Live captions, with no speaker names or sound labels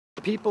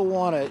people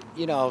want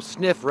to,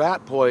 sniff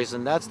rat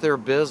poison, that's their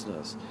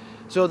business.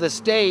 So the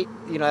state,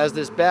 as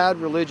this bad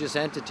religious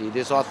entity,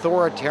 this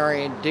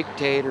authoritarian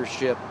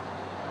dictatorship,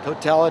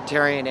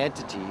 totalitarian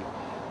entity,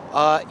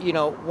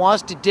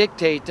 wants to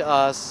dictate to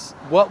us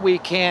what we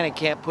can and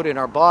can't put in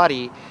our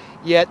body,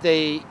 yet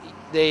they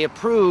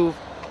approve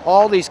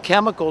all these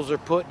chemicals are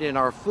put in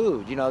our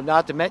food,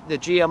 not to mention the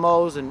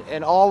GMOs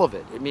and all of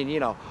it. I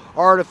mean,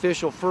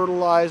 artificial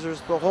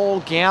fertilizers, the whole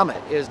gamut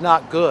is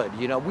not good.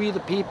 We the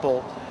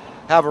people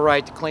have a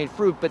right to clean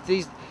food, but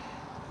these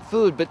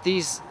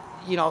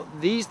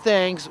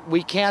things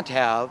we can't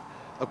have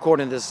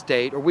according to the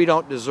state, or we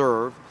don't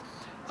deserve.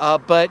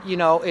 But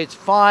it's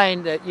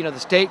fine that the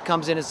state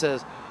comes in and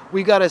says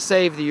we got to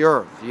save the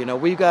earth.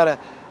 We've got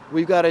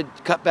to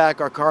cut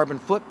back our carbon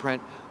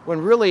footprint. When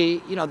really,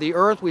 the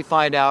earth, we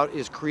find out,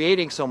 is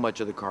creating so much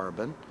of the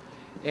carbon,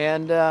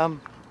 and the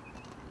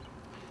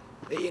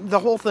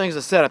whole thing's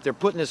a setup. They're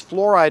putting this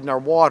fluoride in our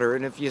water,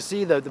 and if you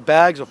see the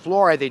bags of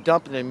fluoride they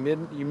dump in the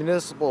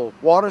municipal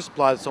water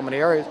supply in so many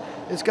areas,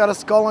 it's got a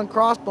skull and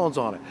crossbones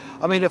on it.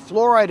 I mean, if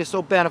fluoride is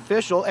so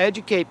beneficial,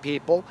 educate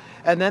people,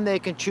 and then they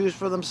can choose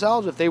for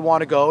themselves if they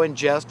want to go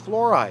ingest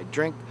fluoride,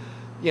 drink,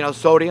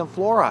 sodium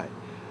fluoride,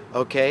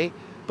 okay?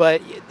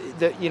 But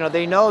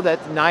they know that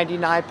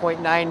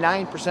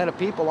 99.99% of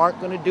people aren't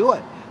going to do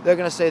it. They're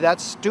going to say,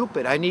 that's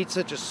stupid. I need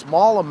such a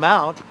small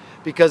amount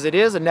because it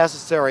is a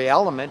necessary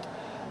element,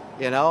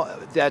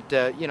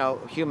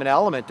 human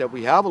element, that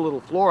we have a little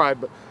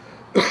fluoride, but,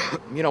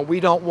 we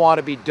don't want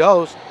to be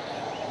dosed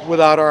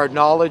without our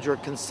knowledge or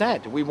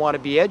consent. We want to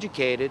be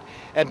educated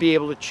and be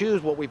able to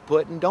choose what we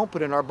put and don't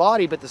put in our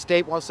body, but the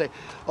state wants to say,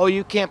 oh,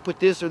 you can't put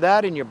this or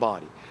that in your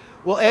body.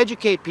 Well,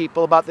 educate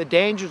people about the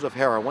dangers of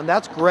heroin.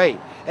 That's great.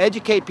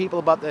 Educate people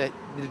about the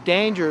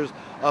dangers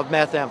of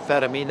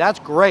methamphetamine. That's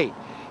great.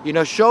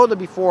 Show the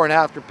before and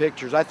after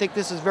pictures. I think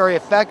this is very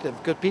effective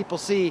because people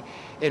see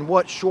in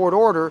what short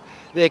order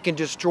they can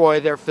destroy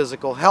their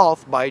physical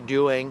health by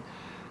doing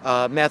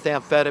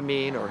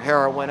methamphetamine or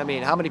heroin. I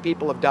mean, how many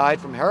people have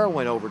died from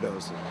heroin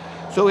overdoses?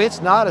 So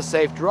it's not a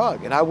safe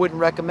drug, and I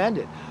wouldn't recommend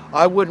it.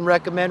 I wouldn't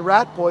recommend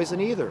rat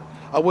poison either.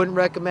 I wouldn't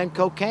recommend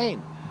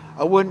cocaine.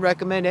 I wouldn't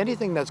recommend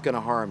anything that's going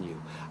to harm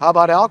you. How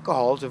about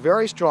alcohol? It's a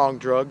very strong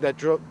drug that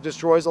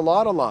destroys a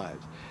lot of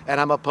lives. And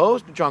I'm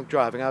opposed to drunk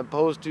driving. I'm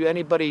opposed to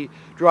anybody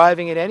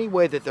driving in any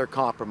way that they're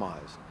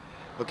compromised,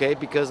 okay?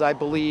 Because I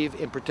believe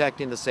in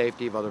protecting the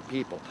safety of other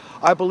people.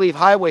 I believe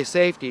highway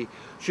safety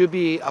should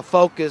be a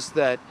focus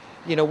that,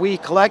 we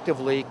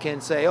collectively can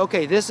say,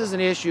 okay, this is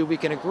an issue we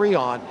can agree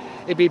on.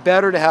 It'd be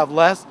better to have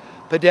less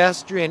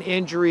pedestrian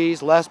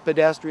injuries, less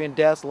pedestrian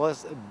deaths,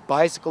 less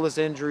bicyclist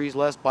injuries,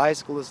 less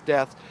bicyclist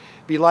deaths.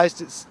 Be nice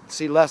to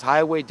see less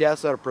highway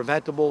deaths that are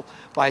preventable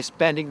by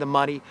spending the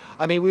money.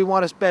 I mean, we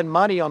want to spend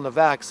money on the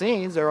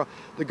vaccines. The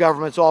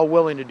government's all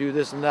willing to do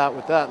this and that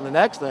with that and the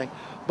next thing.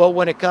 But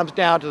when it comes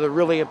down to the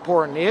really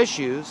important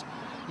issues,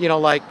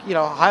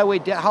 highway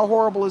death, how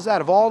horrible is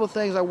that? Of all the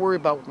things I worry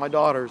about with my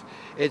daughters,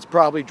 it's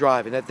probably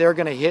driving, that they're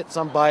going to hit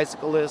some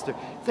bicyclist.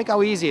 Think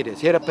how easy it is,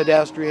 hit a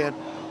pedestrian,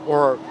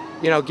 or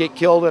get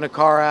killed in a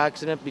car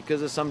accident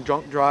because of some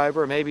drunk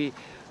driver. Maybe,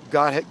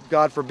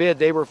 God forbid,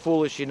 they were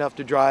foolish enough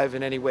to drive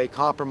in any way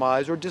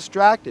compromised or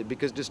distracted,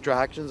 because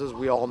distractions, as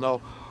we all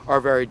know,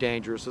 are very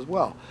dangerous as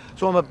well.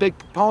 So I'm a big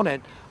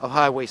proponent of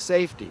highway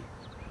safety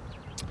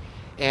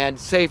and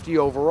safety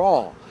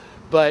overall.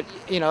 But,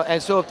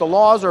 and so if the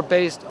laws are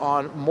based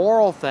on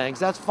moral things,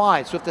 that's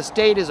fine. So if the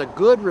state is a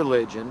good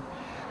religion,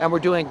 and we're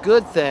doing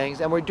good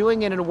things, and we're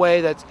doing it in a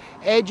way that's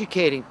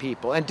educating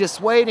people and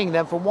dissuading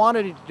them from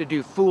wanting to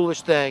do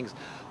foolish things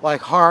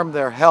like harm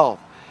their health,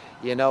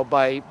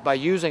 by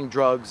using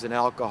drugs and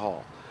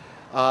alcohol.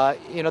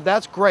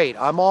 That's great.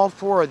 I'm all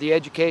for the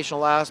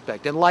educational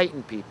aspect.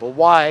 Enlighten people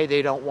why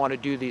they don't want to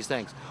do these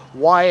things,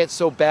 why it's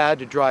so bad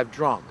to drive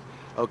drunk,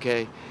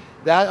 okay?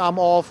 I'm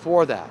all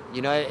for that,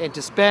 and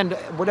to spend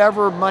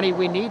whatever money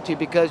we need to,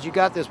 because you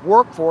got this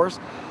workforce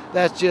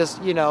that's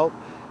just,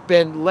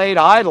 been laid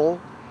idle.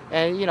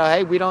 And,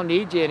 hey, we don't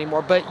need you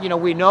anymore. But,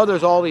 we know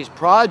there's all these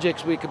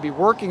projects we could be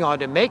working on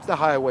to make the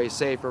highway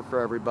safer for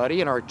everybody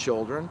and our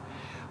children.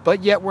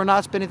 But yet we're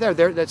not spending there.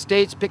 That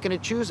state's picking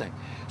and choosing.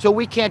 So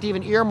we can't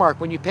even earmark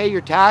when you pay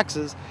your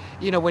taxes,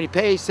 when you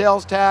pay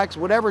sales tax,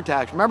 whatever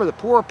tax. Remember, the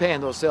poor are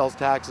paying those sales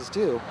taxes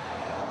too.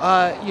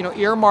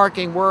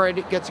 Earmarking where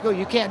it gets to go.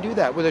 You can't do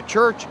that. With a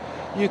church,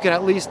 you can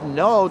at least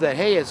know that,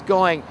 hey, it's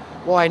going,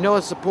 well, I know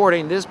it's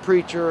supporting this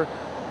preacher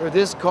or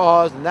this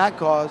cause and that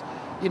cause.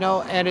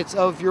 And it's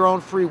of your own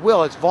free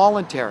will. It's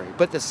voluntary.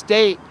 But the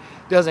state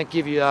doesn't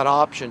give you that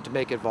option to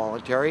make it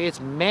voluntary. It's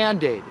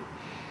mandated.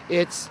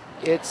 It's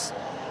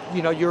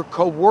you're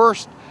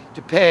coerced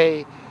to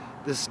pay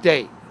the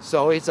state.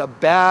 So it's a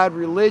bad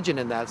religion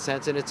in that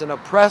sense, and it's an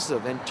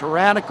oppressive and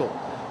tyrannical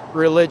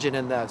religion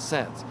in that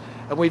sense.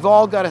 And we've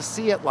all got to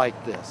see it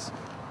like this.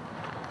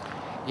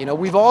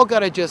 We've all got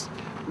to just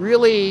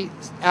really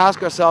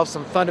ask ourselves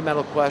some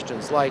fundamental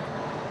questions like,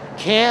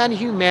 can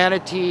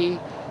humanity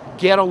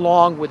get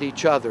along with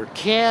each other?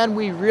 Can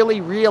we really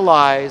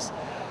realize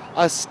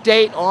a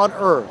state on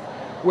earth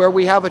where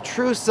we have a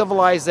true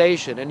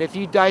civilization. And if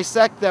you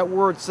dissect that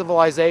word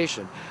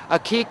civilization, a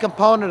key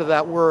component of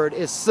that word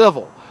is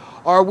civil.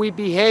 Are we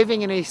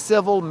behaving in a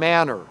civil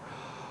manner?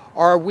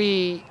 Are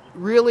we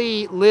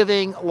really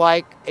living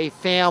like a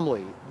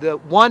family, the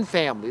one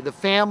family, the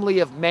family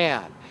of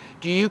man?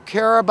 Do you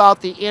care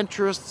about the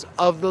interests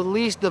of the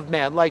least of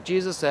men, like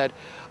Jesus said,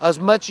 as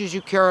much as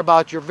you care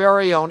about your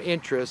very own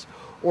interests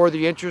or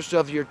the interests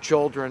of your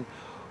children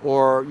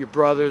or your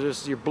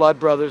brothers, your blood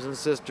brothers and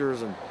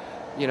sisters, and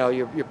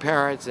your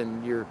parents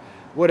and your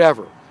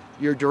whatever,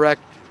 your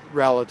direct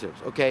relatives,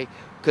 okay?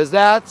 Because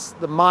that's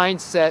the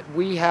mindset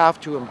we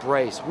have to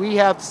embrace. We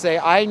have to say,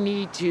 I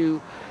need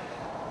to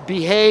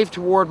behave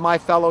toward my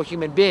fellow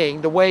human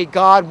being the way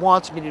God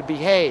wants me to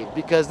behave,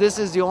 because this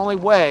is the only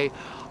way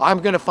I'm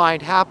going to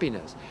find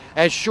happiness.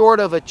 And short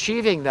of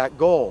achieving that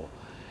goal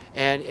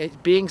and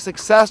being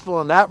successful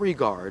in that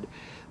regard,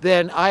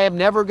 then I am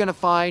never going to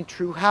find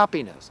true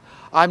happiness.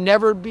 I'm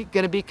never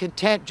going to be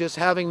content just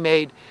having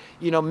made,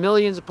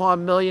 millions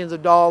upon millions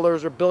of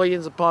dollars or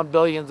billions upon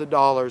billions of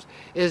dollars.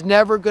 Is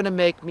never going to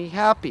make me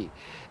happy.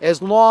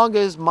 As long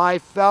as my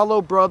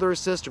fellow brother or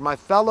sister, my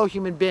fellow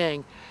human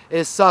being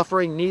is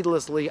suffering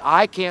needlessly,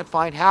 I can't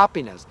find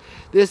happiness.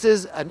 This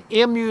is an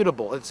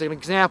immutable, it's an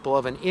example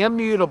of an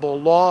immutable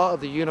law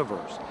of the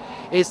universe.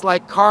 It's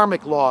like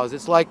karmic laws.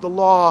 It's like the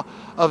law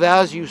of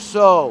as you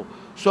sow,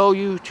 so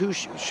you too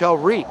shall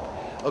reap.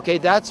 Okay,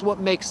 that's what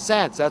makes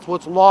sense. That's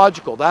what's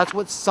logical. That's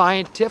what's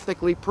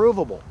scientifically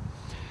provable.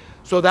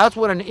 So that's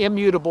what an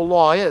immutable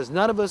law is.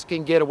 None of us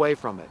can get away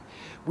from it.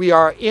 We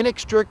are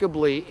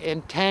inextricably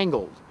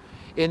entangled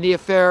in the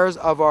affairs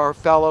of our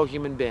fellow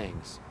human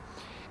beings.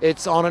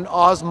 It's on an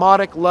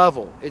osmotic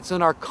level. It's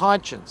in our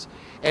conscience.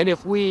 And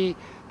if we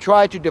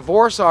try to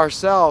divorce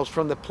ourselves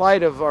from the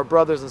plight of our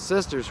brothers and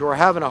sisters who are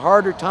having a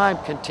harder time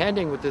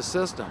contending with this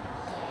system,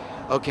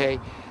 okay,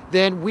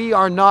 then we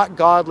are not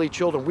godly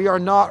children. We are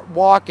not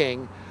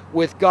walking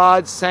with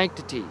God's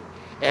sanctity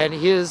and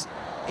His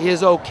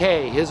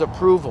okay, His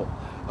approval.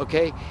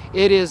 Okay,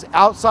 it is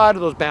outside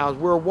of those bounds.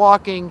 We're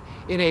walking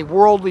in a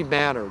worldly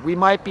manner. We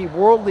might be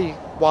worldly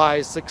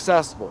wise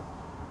successful.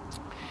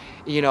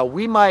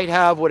 We might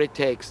have what it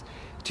takes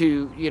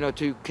to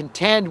to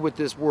contend with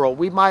this world.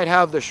 We might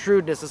have the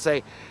shrewdness to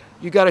say,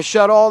 you got to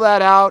shut all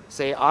that out.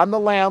 Say, I'm the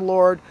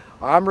landlord.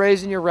 I'm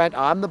raising your rent.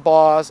 I'm the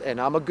boss, and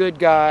I'm a good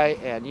guy,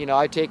 and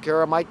I take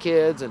care of my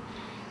kids, and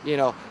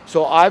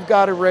so I've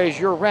got to raise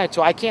your rent.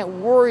 So I can't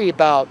worry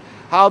about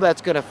how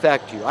that's going to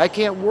affect you. I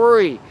can't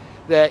worry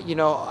that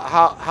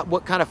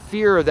what kind of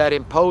fear that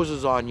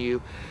imposes on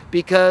you,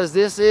 because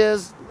this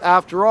is,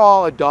 after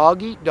all, a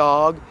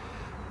dog-eat-dog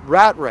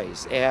rat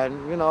race.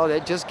 And they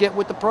just get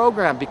with the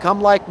program.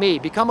 Become like me.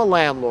 Become a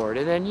landlord,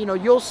 and then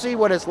you'll see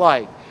what it's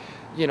like.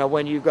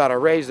 When you've got to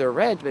raise their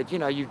rent, but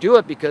you do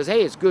it because,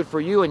 hey, it's good for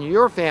you and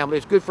your family.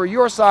 It's good for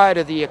your side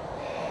of the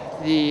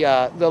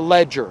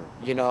ledger.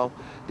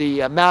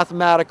 The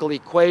mathematical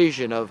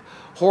equation of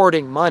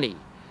hoarding money.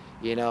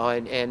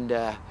 And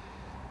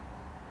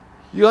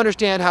you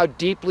understand how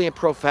deeply and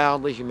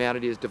profoundly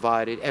humanity is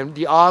divided, and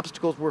the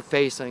obstacles we're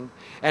facing,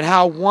 and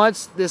how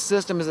once this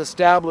system is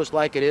established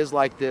like it is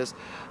like this,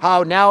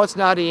 how now it's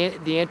not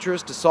the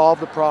interest to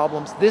solve the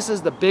problems. This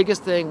is the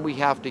biggest thing we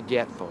have to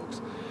get,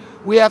 folks.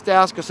 We have to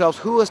ask ourselves,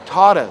 who has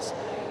taught us,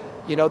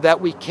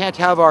 that we can't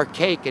have our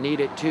cake and eat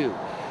it too?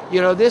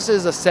 This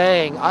is a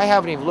saying I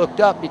haven't even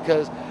looked up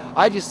because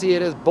I just see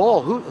it as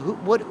bull.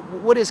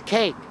 What is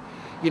cake?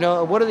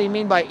 What do they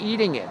mean by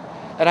eating it?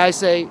 And I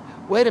say,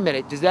 wait a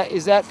minute,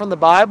 is that from the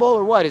Bible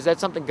or what? Is that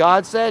something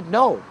God said?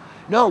 No.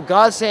 No,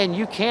 God's saying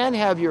you can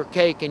have your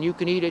cake and you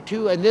can eat it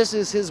too, and this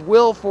is His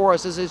will for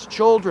us as His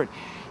children.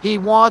 He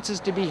wants us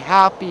to be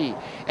happy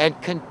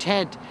and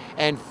content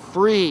and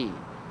free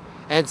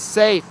and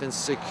safe and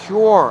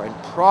secure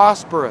and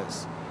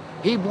prosperous.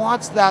 He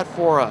wants that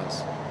for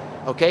us.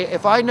 Okay,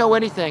 if I know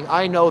anything,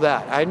 I know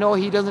that. I know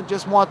He doesn't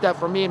just want that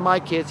for me and my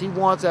kids. He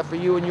wants that for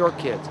you and your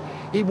kids.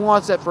 He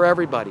wants that for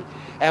everybody.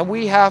 And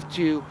we have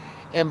to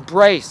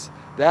embrace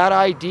that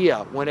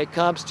idea when it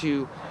comes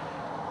to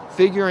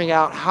figuring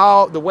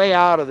out the way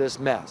out of this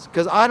mess.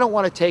 Because I don't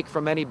want to take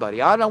from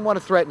anybody. I don't want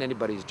to threaten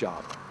anybody's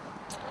job.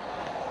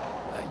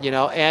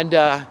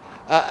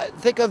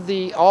 Think of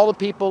all the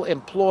people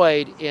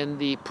employed in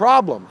the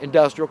problem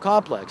industrial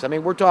complex. I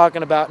mean, I'm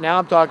talking about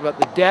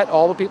the debt.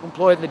 All the people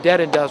employed in the debt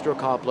industrial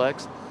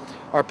complex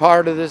are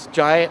part of this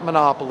giant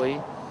monopoly.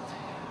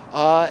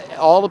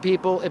 All the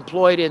people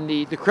employed in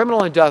the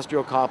criminal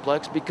industrial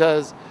complex,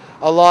 because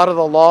a lot of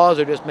the laws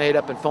are just made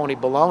up in phony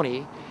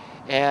baloney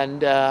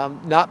and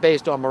not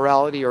based on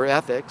morality or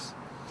ethics.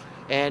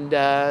 And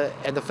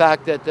the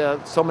fact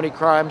that so many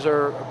crimes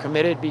are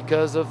committed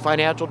because of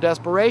financial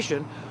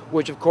desperation,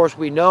 which of course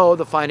we know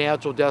the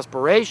financial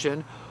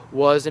desperation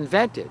was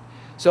invented.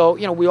 So,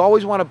 we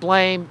always want to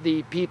blame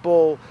the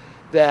people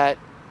that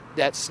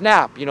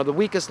snap, the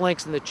weakest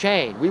links in the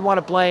chain. We want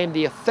to blame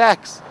the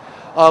effects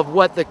of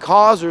what the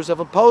causers have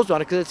imposed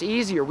on it, because it's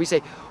easier. We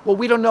say, well,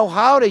 we don't know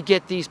how to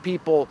get these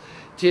people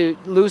to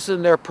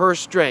loosen their purse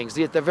strings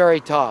at the very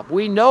top.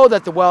 We know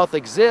that the wealth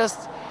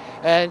exists,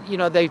 and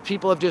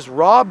people have just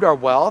robbed our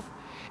wealth,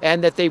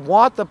 and that they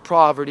want the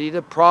poverty,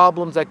 the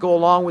problems that go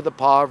along with the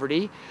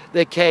poverty,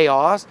 the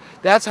chaos.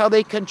 That's how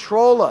they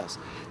control us.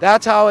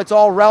 That's how it's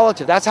all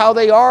relative. That's how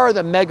they are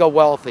the mega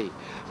wealthy.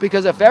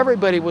 Because if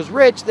everybody was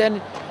rich, then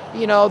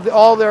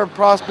all their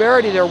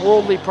prosperity, their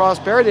worldly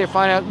prosperity, they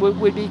find out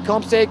would be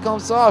comme c'est, comme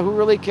ça. Who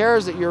really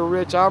cares that you're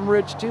rich? I'm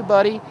rich too,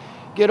 buddy.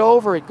 Get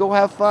over it. Go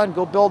have fun.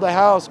 Go build a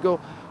house.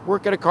 Go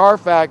work at a car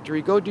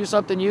factory. Go do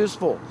something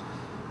useful.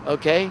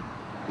 Okay?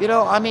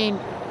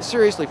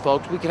 Seriously,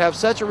 folks, we could have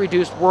such a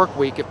reduced work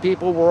week if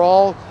people were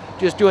all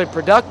just doing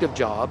productive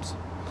jobs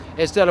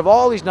instead of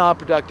all these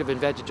non-productive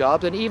invented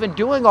jobs, and even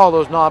doing all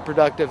those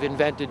non-productive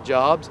invented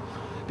jobs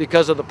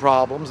because of the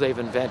problems they've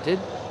invented.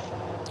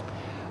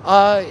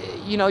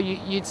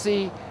 You'd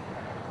see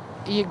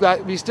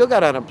we still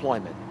got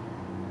unemployment.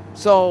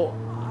 So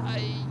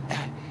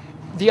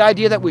the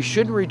idea that we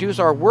shouldn't reduce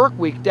our work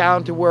week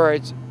down to where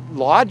it's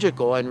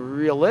logical and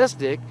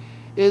realistic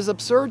is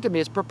absurd to me.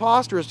 It's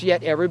preposterous,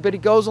 yet everybody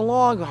goes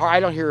along. I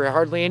don't hear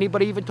hardly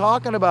anybody even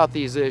talking about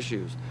these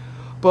issues.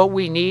 But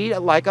we need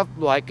like a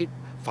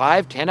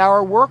 5-10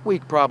 hour work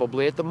week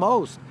probably at the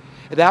most.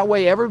 That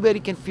way everybody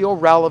can feel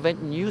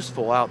relevant and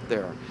useful out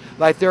there.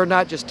 Like they're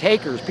not just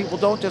takers. People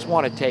don't just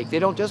want to take. They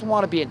don't just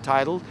want to be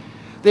entitled.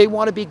 They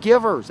want to be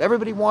givers.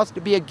 Everybody wants to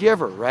be a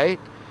giver,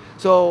 right?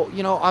 So,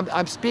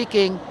 I'm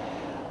speaking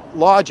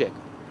logic.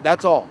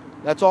 That's all.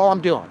 That's all I'm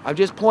doing. I'm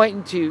just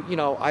pointing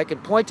to, I can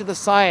point to the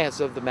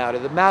science of the matter,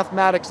 the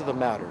mathematics of the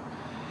matter.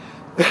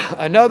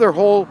 Another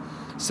whole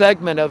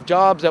segment of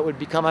jobs that would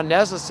become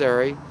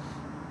unnecessary,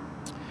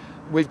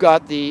 we've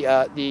got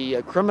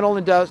the criminal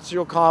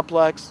industrial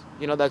complex,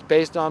 that's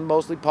based on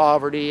mostly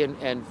poverty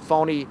and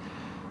phony,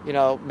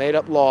 made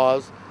up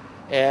laws.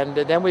 And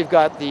then we've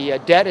got the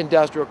debt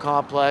industrial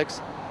complex.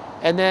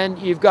 And then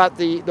you've got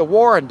the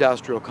war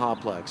industrial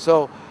complex.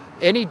 So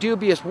any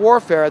dubious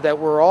warfare that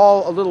we're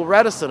all a little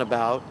reticent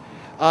about,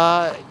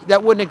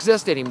 that wouldn't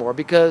exist anymore,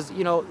 because,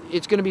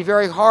 it's going to be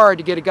very hard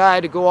to get a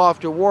guy to go off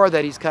to war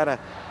that he's kind of,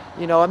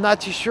 I'm not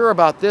too sure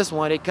about this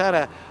one.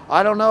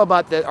 I don't know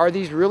about that. Are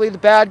these really the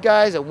bad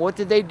guys? And what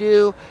did they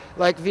do?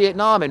 Like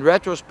Vietnam, in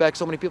retrospect,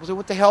 so many people say,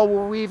 what the hell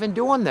were we even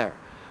doing there?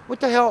 What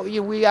the hell,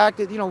 we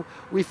acted,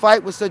 we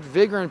fight with such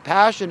vigor and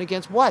passion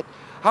against what?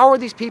 How are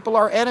these people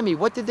our enemy?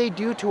 What did they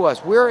do to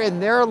us? We're in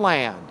their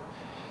land,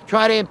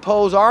 trying to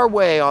impose our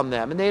way on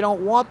them, and they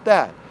don't want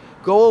that.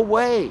 Go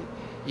away.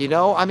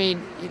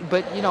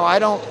 But I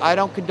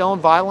don't condone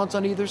violence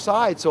on either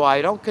side, so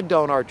I don't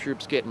condone our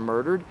troops getting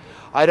murdered.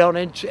 I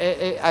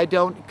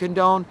don't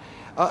condone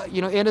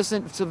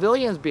innocent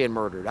civilians being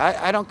murdered.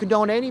 I don't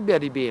condone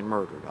anybody being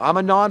murdered. I'm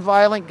a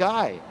nonviolent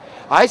guy.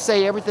 I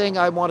say everything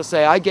I want to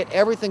say. I get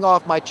everything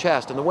off my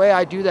chest, and the way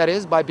I do that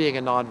is by being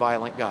a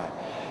nonviolent guy.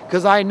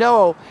 Because I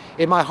know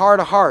in my heart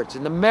of hearts,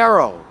 in the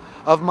marrow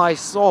of my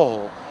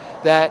soul,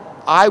 that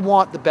I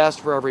want the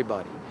best for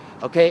everybody.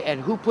 Okay,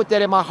 and who put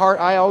that in my heart?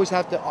 I always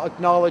have to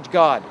acknowledge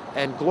God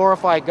and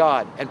glorify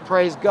God and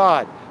praise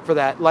God for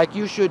that, like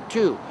you should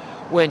too.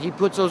 When He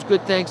puts those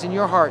good things in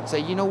your heart and say,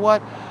 you know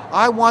what?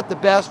 I want the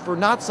best for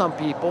not some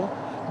people,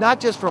 not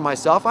just for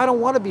myself. I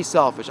don't want to be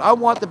selfish. I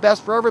want the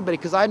best for everybody,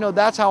 because I know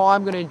that's how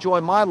I'm going to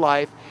enjoy my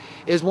life,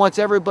 is once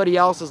everybody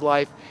else's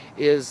life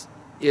is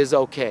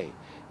okay.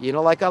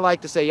 Like I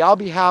like to say, I'll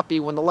be happy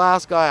when the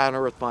last guy on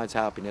earth finds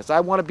happiness. I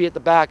want to be at the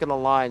back of the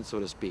line, so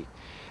to speak.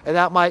 And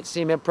that might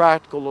seem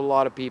impractical to a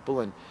lot of people.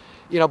 And,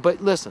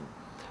 but listen,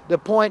 the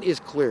point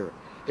is clear,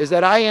 is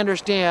that I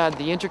understand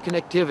the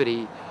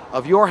interconnectivity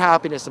of your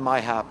happiness and my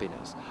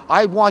happiness.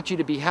 I want you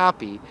to be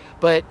happy,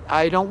 but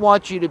I don't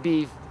want you to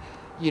be,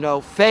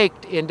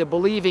 faked into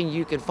believing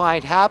you can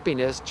find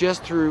happiness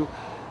just through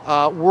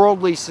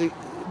worldly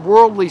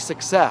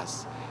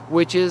success,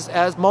 which is,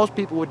 as most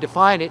people would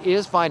define it,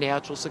 is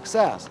financial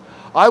success.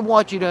 I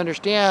want you to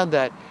understand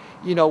that,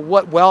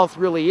 what wealth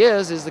really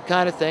is the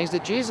kind of things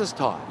that Jesus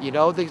taught.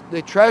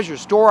 The treasures,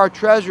 store our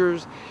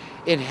treasures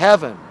in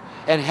heaven.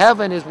 And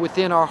heaven is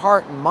within our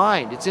heart and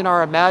mind. It's in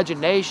our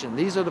imagination.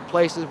 These are the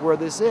places where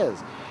this is.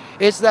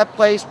 It's that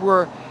place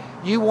where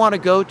you want to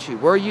go to,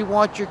 where you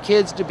want your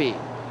kids to be,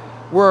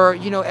 where,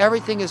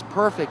 everything is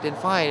perfect and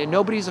fine, and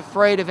nobody's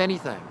afraid of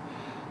anything.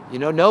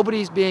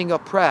 Nobody's being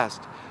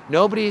oppressed.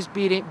 Nobody's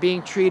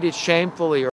being treated shamefully or